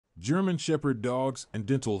German Shepherd Dogs and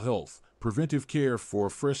Dental Health, Preventive Care for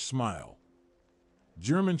a Fresh Smile.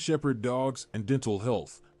 German Shepherd Dogs and Dental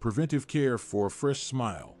Health, Preventive Care for a Fresh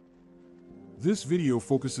Smile. This video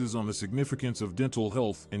focuses on the significance of dental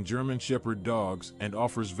health in German Shepherd dogs and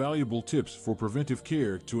offers valuable tips for preventive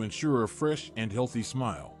care to ensure a fresh and healthy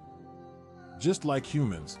smile. Just like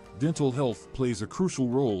humans, dental health plays a crucial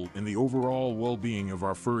role in the overall well-being of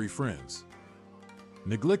our furry friends.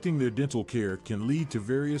 Neglecting their dental care can lead to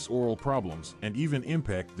various oral problems and even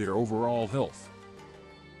impact their overall health.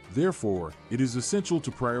 Therefore, it is essential to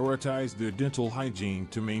prioritize their dental hygiene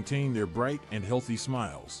to maintain their bright and healthy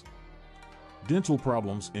smiles. Dental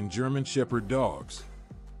problems in German Shepherd dogs.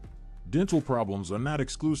 Dental problems are not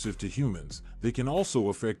exclusive to humans. They can also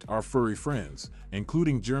affect our furry friends,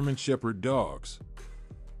 including German Shepherd dogs.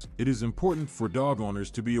 It is important for dog owners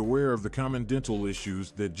to be aware of the common dental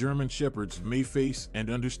issues that German Shepherds may face and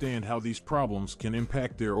understand how these problems can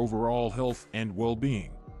impact their overall health and well-being.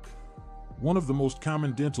 One of the most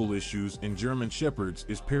common dental issues in German Shepherds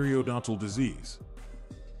is periodontal disease.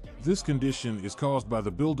 This condition is caused by the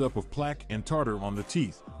buildup of plaque and tartar on the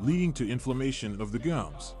teeth, leading to inflammation of the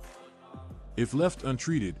gums. If left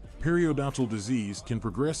untreated, periodontal disease can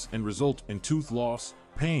progress and result in tooth loss,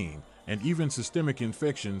 pain, and even systemic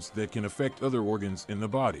infections that can affect other organs in the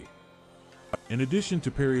body. In addition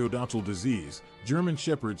to periodontal disease, German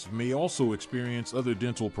Shepherds may also experience other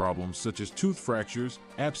dental problems such as tooth fractures,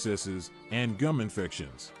 abscesses, and gum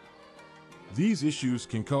infections. These issues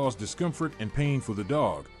can cause discomfort and pain for the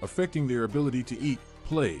dog, affecting their ability to eat,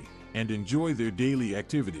 play, and enjoy their daily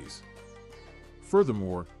activities.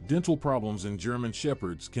 Furthermore, dental problems in German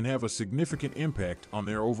Shepherds can have a significant impact on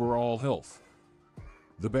their overall health.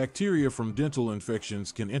 The bacteria from dental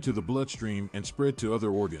infections can enter the bloodstream and spread to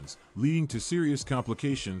other organs, leading to serious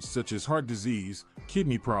complications such as heart disease,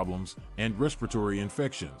 kidney problems, and respiratory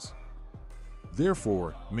infections.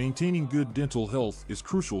 Therefore, maintaining good dental health is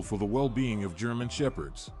crucial for the well-being of German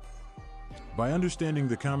Shepherds. By understanding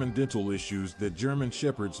the common dental issues that German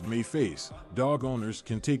Shepherds may face, dog owners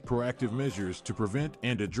can take proactive measures to prevent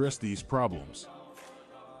and address these problems.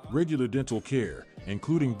 Regular dental care,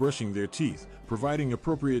 including brushing their teeth, providing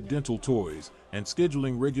appropriate dental toys, and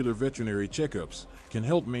scheduling regular veterinary checkups, can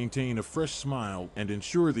help maintain a fresh smile and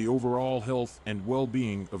ensure the overall health and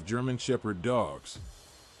well-being of German Shepherd dogs.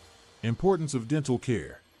 Importance of dental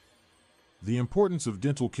care. The importance of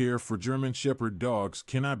dental care for German Shepherd dogs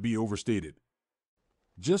cannot be overstated.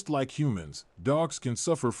 Just like humans, dogs can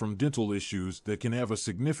suffer from dental issues that can have a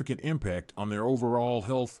significant impact on their overall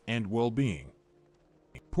health and well-being.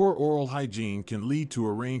 Poor oral hygiene can lead to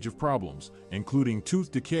a range of problems, including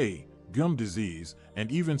tooth decay, gum disease, and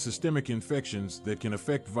even systemic infections that can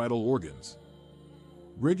affect vital organs.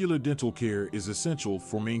 Regular dental care is essential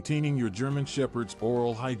for maintaining your German Shepherd's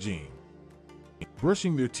oral hygiene.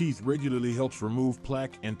 Brushing their teeth regularly helps remove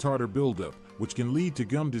plaque and tartar buildup, which can lead to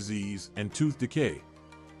gum disease and tooth decay.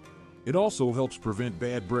 It also helps prevent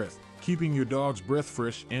bad breath, keeping your dog's breath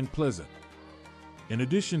fresh and pleasant. In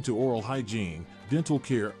addition to oral hygiene, dental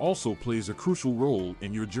care also plays a crucial role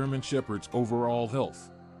in your German Shepherd's overall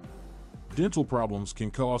health. Dental problems can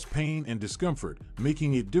cause pain and discomfort,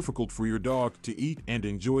 making it difficult for your dog to eat and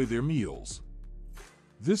enjoy their meals.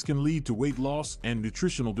 This can lead to weight loss and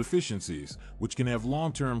nutritional deficiencies, which can have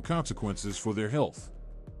long-term consequences for their health.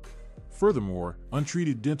 Furthermore,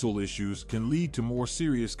 untreated dental issues can lead to more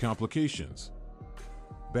serious complications.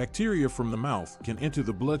 Bacteria from the mouth can enter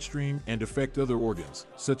the bloodstream and affect other organs,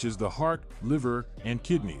 such as the heart, liver, and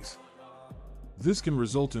kidneys. This can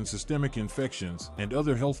result in systemic infections and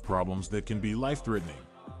other health problems that can be life-threatening.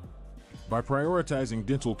 By prioritizing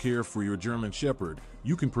dental care for your German Shepherd,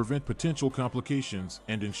 you can prevent potential complications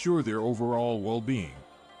and ensure their overall well-being.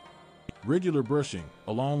 Regular brushing,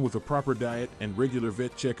 along with a proper diet and regular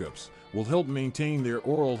vet checkups, will help maintain their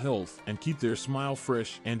oral health and keep their smile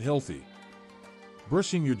fresh and healthy.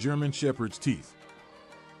 Brushing your German Shepherd's teeth.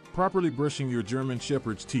 Properly brushing your German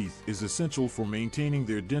Shepherd's teeth is essential for maintaining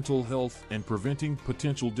their dental health and preventing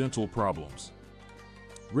potential dental problems.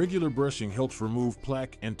 Regular brushing helps remove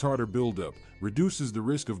plaque and tartar buildup, reduces the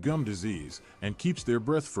risk of gum disease, and keeps their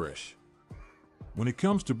breath fresh. When it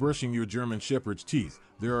comes to brushing your German Shepherd's teeth,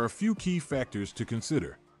 there are a few key factors to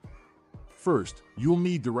consider. First, you'll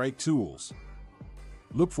need the right tools.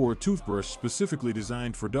 Look for a toothbrush specifically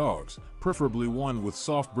designed for dogs, preferably one with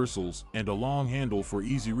soft bristles and a long handle for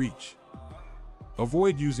easy reach.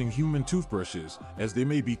 Avoid using human toothbrushes, as they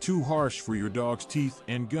may be too harsh for your dog's teeth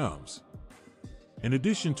and gums. In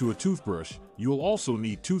addition to a toothbrush, you'll also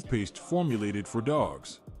need toothpaste formulated for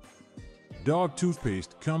dogs. Dog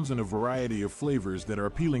toothpaste comes in a variety of flavors that are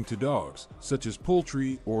appealing to dogs, such as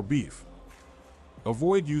poultry or beef.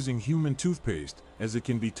 Avoid using human toothpaste, as it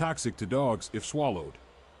can be toxic to dogs if swallowed.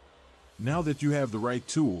 Now that you have the right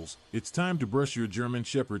tools, it's time to brush your German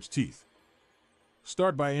Shepherd's teeth.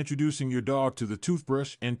 Start by introducing your dog to the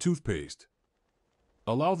toothbrush and toothpaste.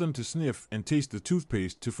 Allow them to sniff and taste the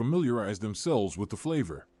toothpaste to familiarize themselves with the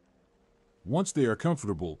flavor. Once they are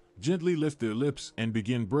comfortable, gently lift their lips and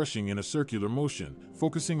begin brushing in a circular motion,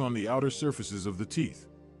 focusing on the outer surfaces of the teeth.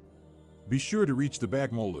 Be sure to reach the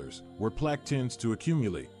back molars, where plaque tends to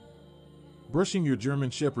accumulate. Brushing your German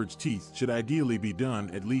Shepherd's teeth should ideally be done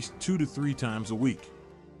at least 2 to 3 times a week.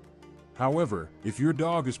 However, if your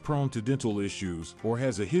dog is prone to dental issues or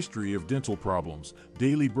has a history of dental problems,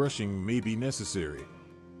 daily brushing may be necessary.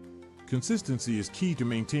 Consistency is key to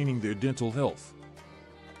maintaining their dental health.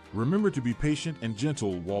 Remember to be patient and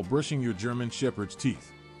gentle while brushing your German Shepherd's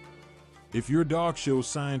teeth. If your dog shows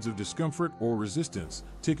signs of discomfort or resistance,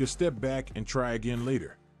 take a step back and try again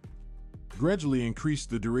later. Gradually increase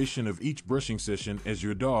the duration of each brushing session as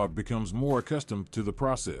your dog becomes more accustomed to the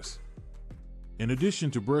process. In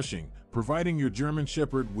addition to brushing, providing your German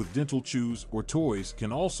Shepherd with dental chews or toys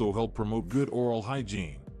can also help promote good oral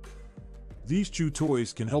hygiene. These chew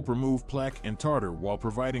toys can help remove plaque and tartar while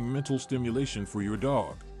providing mental stimulation for your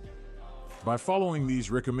dog. By following these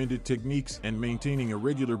recommended techniques and maintaining a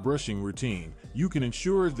regular brushing routine, you can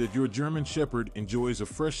ensure that your German Shepherd enjoys a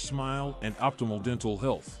fresh smile and optimal dental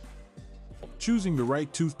health. Choosing the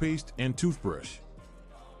right toothpaste and toothbrush.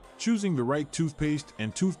 Choosing the right toothpaste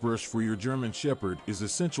and toothbrush for your German Shepherd is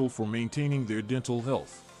essential for maintaining their dental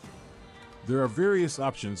health. There are various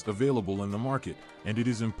options available in the market, and it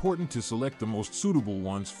is important to select the most suitable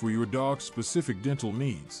ones for your dog's specific dental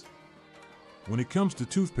needs. When it comes to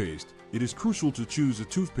toothpaste, it is crucial to choose a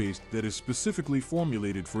toothpaste that is specifically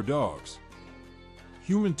formulated for dogs.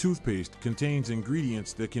 Human toothpaste contains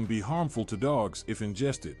ingredients that can be harmful to dogs if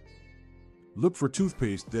ingested. Look for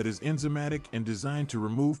toothpaste that is enzymatic and designed to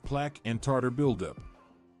remove plaque and tartar buildup.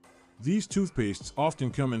 These toothpastes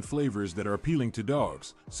often come in flavors that are appealing to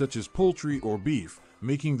dogs, such as poultry or beef,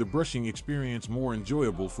 making the brushing experience more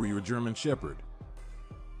enjoyable for your German Shepherd.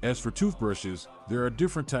 As for toothbrushes, there are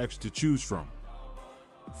different types to choose from.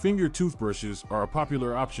 Finger toothbrushes are a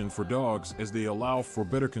popular option for dogs as they allow for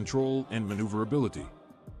better control and maneuverability.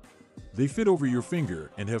 They fit over your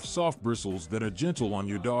finger and have soft bristles that are gentle on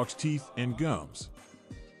your dog's teeth and gums.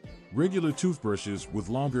 Regular toothbrushes with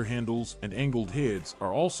longer handles and angled heads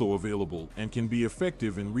are also available and can be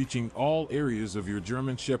effective in reaching all areas of your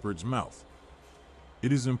German Shepherd's mouth.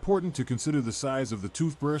 It is important to consider the size of the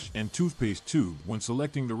toothbrush and toothpaste tube when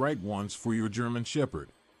selecting the right ones for your German Shepherd.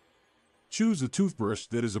 Choose a toothbrush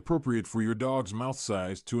that is appropriate for your dog's mouth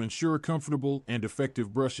size to ensure comfortable and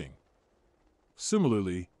effective brushing.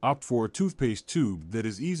 Similarly, opt for a toothpaste tube that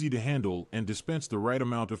is easy to handle and dispense the right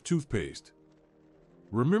amount of toothpaste.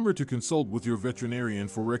 Remember to consult with your veterinarian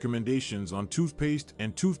for recommendations on toothpaste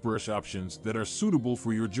and toothbrush options that are suitable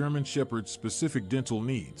for your German Shepherd's specific dental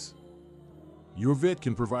needs. Your vet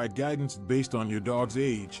can provide guidance based on your dog's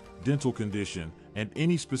age, dental condition, and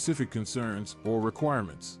any specific concerns or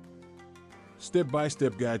requirements.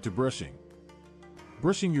 Step-by-step guide to brushing.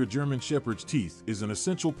 Brushing your German Shepherd's teeth is an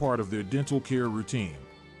essential part of their dental care routine.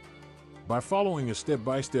 By following a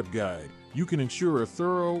step-by-step guide, you can ensure a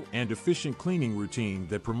thorough and efficient cleaning routine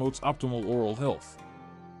that promotes optimal oral health.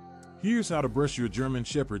 Here's how to brush your German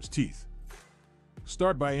Shepherd's teeth.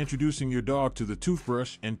 Start by introducing your dog to the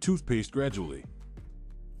toothbrush and toothpaste gradually.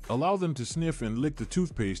 Allow them to sniff and lick the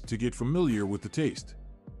toothpaste to get familiar with the taste.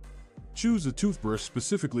 Choose a toothbrush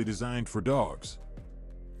specifically designed for dogs.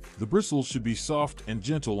 The bristles should be soft and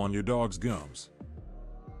gentle on your dog's gums.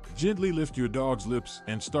 Gently lift your dog's lips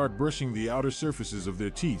and start brushing the outer surfaces of their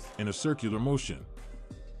teeth in a circular motion.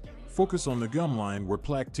 Focus on the gum line where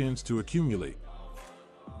plaque tends to accumulate.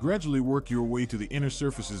 Gradually work your way to the inner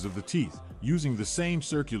surfaces of the teeth, using the same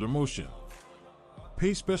circular motion.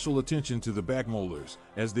 Pay special attention to the back molars,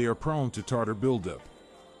 as they are prone to tartar buildup.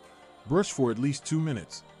 Brush for at least 2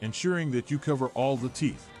 minutes, ensuring that you cover all the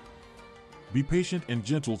teeth. Be patient and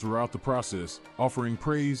gentle throughout the process, offering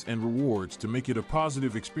praise and rewards to make it a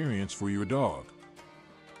positive experience for your dog.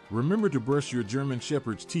 Remember to brush your German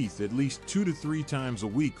Shepherd's teeth at least 2 to 3 times a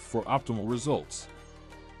week for optimal results.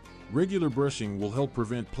 Regular brushing will help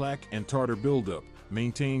prevent plaque and tartar buildup,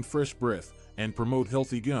 maintain fresh breath, and promote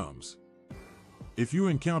healthy gums. If you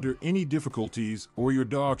encounter any difficulties or your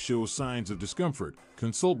dog shows signs of discomfort,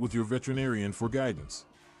 consult with your veterinarian for guidance.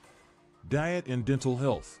 Diet and dental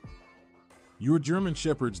health. Your German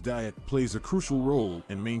Shepherd's diet plays a crucial role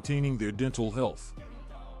in maintaining their dental health.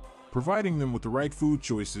 Providing them with the right food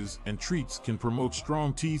choices and treats can promote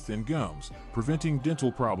strong teeth and gums, preventing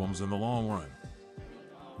dental problems in the long run.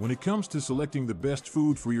 When it comes to selecting the best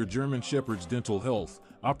food for your German Shepherd's dental health,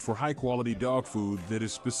 opt for high-quality dog food that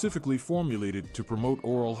is specifically formulated to promote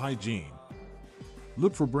oral hygiene.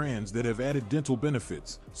 Look for brands that have added dental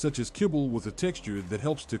benefits, such as kibble with a texture that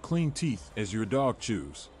helps to clean teeth as your dog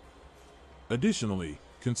chews. Additionally,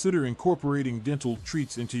 consider incorporating dental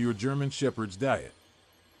treats into your German Shepherd's diet.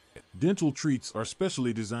 Dental treats are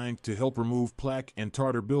specially designed to help remove plaque and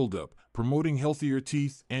tartar buildup, promoting healthier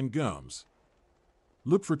teeth and gums.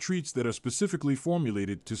 Look for treats that are specifically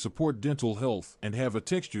formulated to support dental health and have a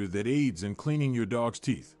texture that aids in cleaning your dog's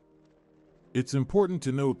teeth. It's important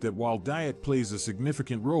to note that while diet plays a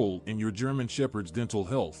significant role in your German Shepherd's dental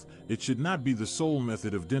health, it should not be the sole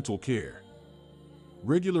method of dental care.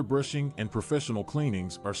 Regular brushing and professional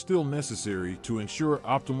cleanings are still necessary to ensure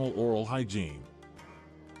optimal oral hygiene.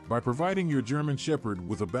 By providing your German Shepherd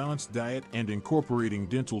with a balanced diet and incorporating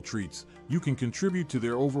dental treats, you can contribute to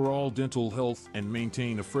their overall dental health and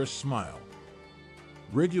maintain a fresh smile.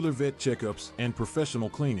 Regular vet checkups and professional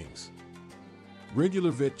cleanings.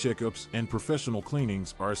 Regular vet checkups and professional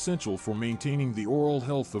cleanings are essential for maintaining the oral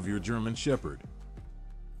health of your German Shepherd.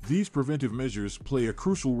 These preventive measures play a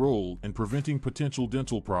crucial role in preventing potential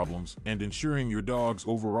dental problems and ensuring your dog's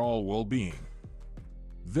overall well-being.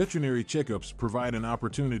 Veterinary checkups provide an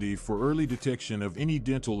opportunity for early detection of any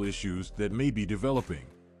dental issues that may be developing.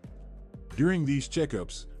 During these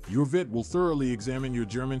checkups, your vet will thoroughly examine your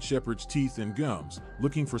German Shepherd's teeth and gums,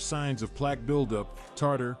 looking for signs of plaque buildup,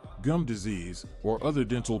 tartar, gum disease, or other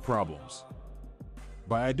dental problems.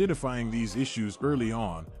 By identifying these issues early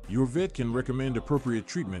on, your vet can recommend appropriate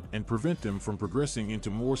treatment and prevent them from progressing into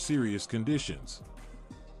more serious conditions.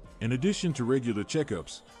 In addition to regular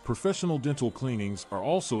checkups, professional dental cleanings are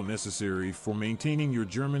also necessary for maintaining your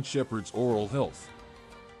German Shepherd's oral health.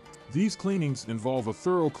 These cleanings involve a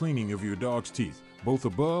thorough cleaning of your dog's teeth, both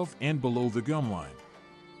above and below the gum line.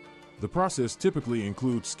 The process typically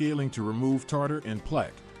includes scaling to remove tartar and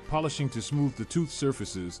plaque, polishing to smooth the tooth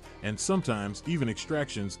surfaces, and sometimes even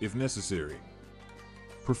extractions if necessary.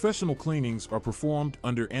 Professional cleanings are performed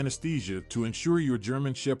under anesthesia to ensure your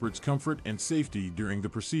German Shepherd's comfort and safety during the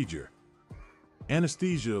procedure.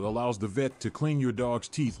 Anesthesia allows the vet to clean your dog's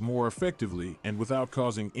teeth more effectively and without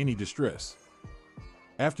causing any distress.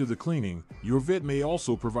 After the cleaning, your vet may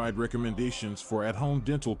also provide recommendations for at-home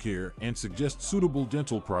dental care and suggest suitable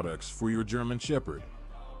dental products for your German Shepherd.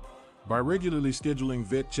 By regularly scheduling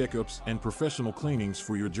vet checkups and professional cleanings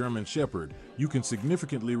for your German Shepherd, you can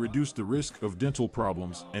significantly reduce the risk of dental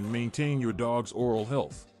problems and maintain your dog's oral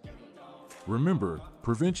health. Remember,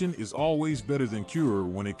 prevention is always better than cure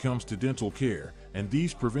when it comes to dental care, and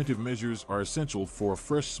these preventive measures are essential for a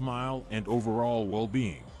fresh smile and overall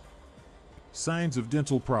well-being. Signs of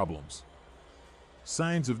dental problems.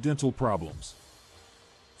 Signs of dental problems.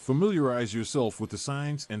 Familiarize yourself with the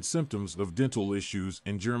signs and symptoms of dental issues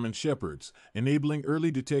in German Shepherds, enabling early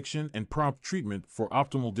detection and prompt treatment for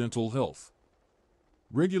optimal dental health.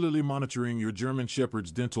 Regularly monitoring your German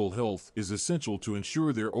Shepherd's dental health is essential to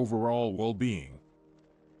ensure their overall well-being.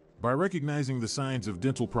 By recognizing the signs of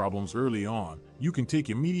dental problems early on, you can take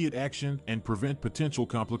immediate action and prevent potential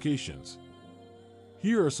complications.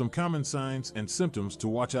 Here are some common signs and symptoms to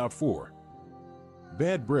watch out for.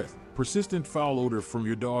 Bad breath. Persistent foul odor from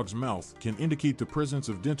your dog's mouth can indicate the presence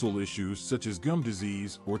of dental issues such as gum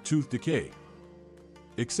disease or tooth decay.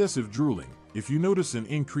 Excessive drooling. If you notice an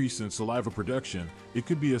increase in saliva production, it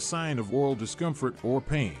could be a sign of oral discomfort or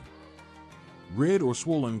pain. Red or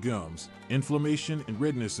swollen gums. Inflammation and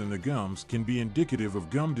redness in the gums can be indicative of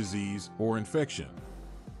gum disease or infection.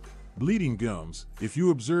 Bleeding gums. If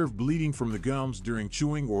you observe bleeding from the gums during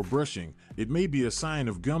chewing or brushing, it may be a sign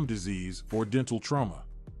of gum disease or dental trauma.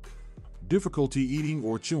 Difficulty eating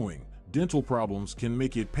or chewing. Dental problems can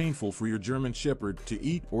make it painful for your German Shepherd to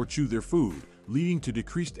eat or chew their food, leading to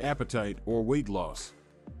decreased appetite or weight loss.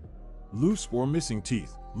 Loose or missing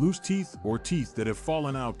teeth. Loose teeth or teeth that have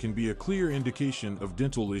fallen out can be a clear indication of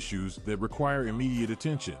dental issues that require immediate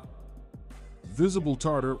attention. Visible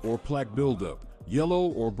tartar or plaque buildup. Yellow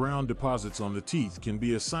or brown deposits on the teeth can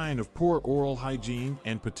be a sign of poor oral hygiene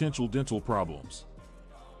and potential dental problems.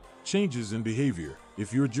 Changes in behavior.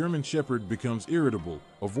 If your German Shepherd becomes irritable,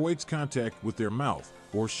 avoids contact with their mouth,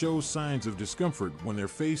 or shows signs of discomfort when their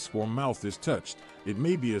face or mouth is touched, it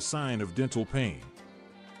may be a sign of dental pain.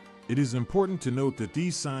 It is important to note that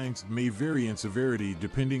these signs may vary in severity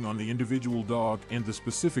depending on the individual dog and the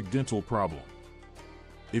specific dental problem.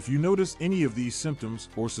 If you notice any of these symptoms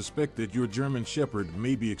or suspect that your German Shepherd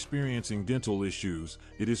may be experiencing dental issues,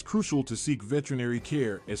 it is crucial to seek veterinary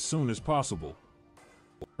care as soon as possible.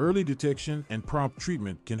 Early detection and prompt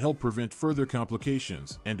treatment can help prevent further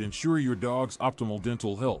complications and ensure your dog's optimal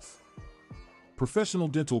dental health. Professional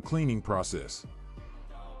dental cleaning process.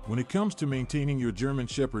 When it comes to maintaining your German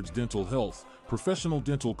Shepherd's dental health, professional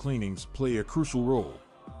dental cleanings play a crucial role.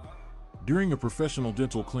 During a professional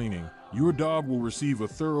dental cleaning, your dog will receive a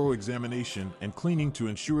thorough examination and cleaning to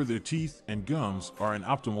ensure their teeth and gums are in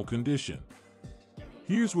optimal condition.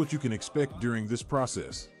 Here's what you can expect during this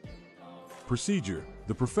process. Procedure.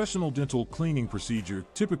 The professional dental cleaning procedure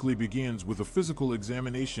typically begins with a physical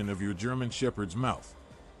examination of your German Shepherd's mouth.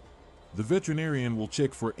 The veterinarian will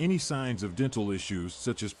check for any signs of dental issues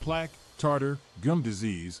such as plaque, tartar, gum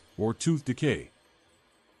disease, or tooth decay.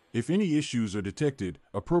 If any issues are detected,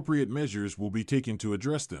 appropriate measures will be taken to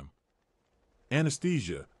address them.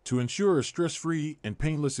 Anesthesia. To ensure a stress-free and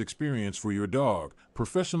painless experience for your dog,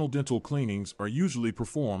 professional dental cleanings are usually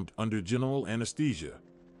performed under general anesthesia.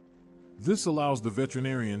 This allows the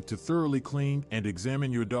veterinarian to thoroughly clean and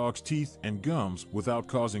examine your dog's teeth and gums without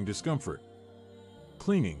causing discomfort.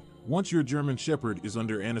 Cleaning. Once your German Shepherd is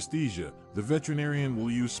under anesthesia, the veterinarian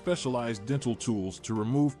will use specialized dental tools to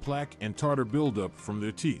remove plaque and tartar buildup from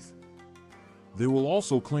their teeth. They will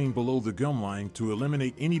also clean below the gum line to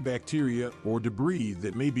eliminate any bacteria or debris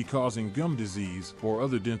that may be causing gum disease or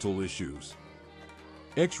other dental issues.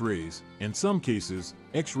 X-rays. In some cases,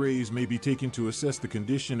 X-rays may be taken to assess the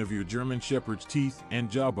condition of your German Shepherd's teeth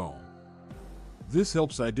and jawbone. This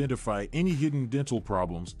helps identify any hidden dental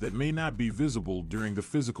problems that may not be visible during the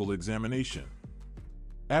physical examination.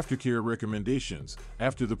 Aftercare recommendations.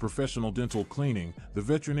 After the professional dental cleaning, the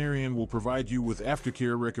veterinarian will provide you with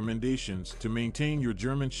aftercare recommendations to maintain your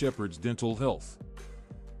German Shepherd's dental health.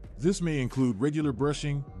 This may include regular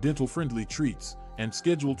brushing, dental-friendly treats, and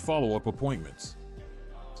scheduled follow-up appointments.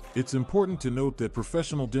 It's important to note that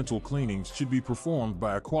professional dental cleanings should be performed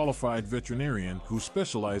by a qualified veterinarian who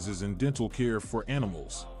specializes in dental care for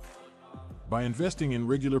animals. By investing in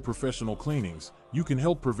regular professional cleanings, you can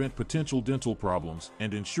help prevent potential dental problems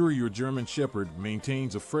and ensure your German Shepherd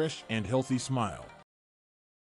maintains a fresh and healthy smile.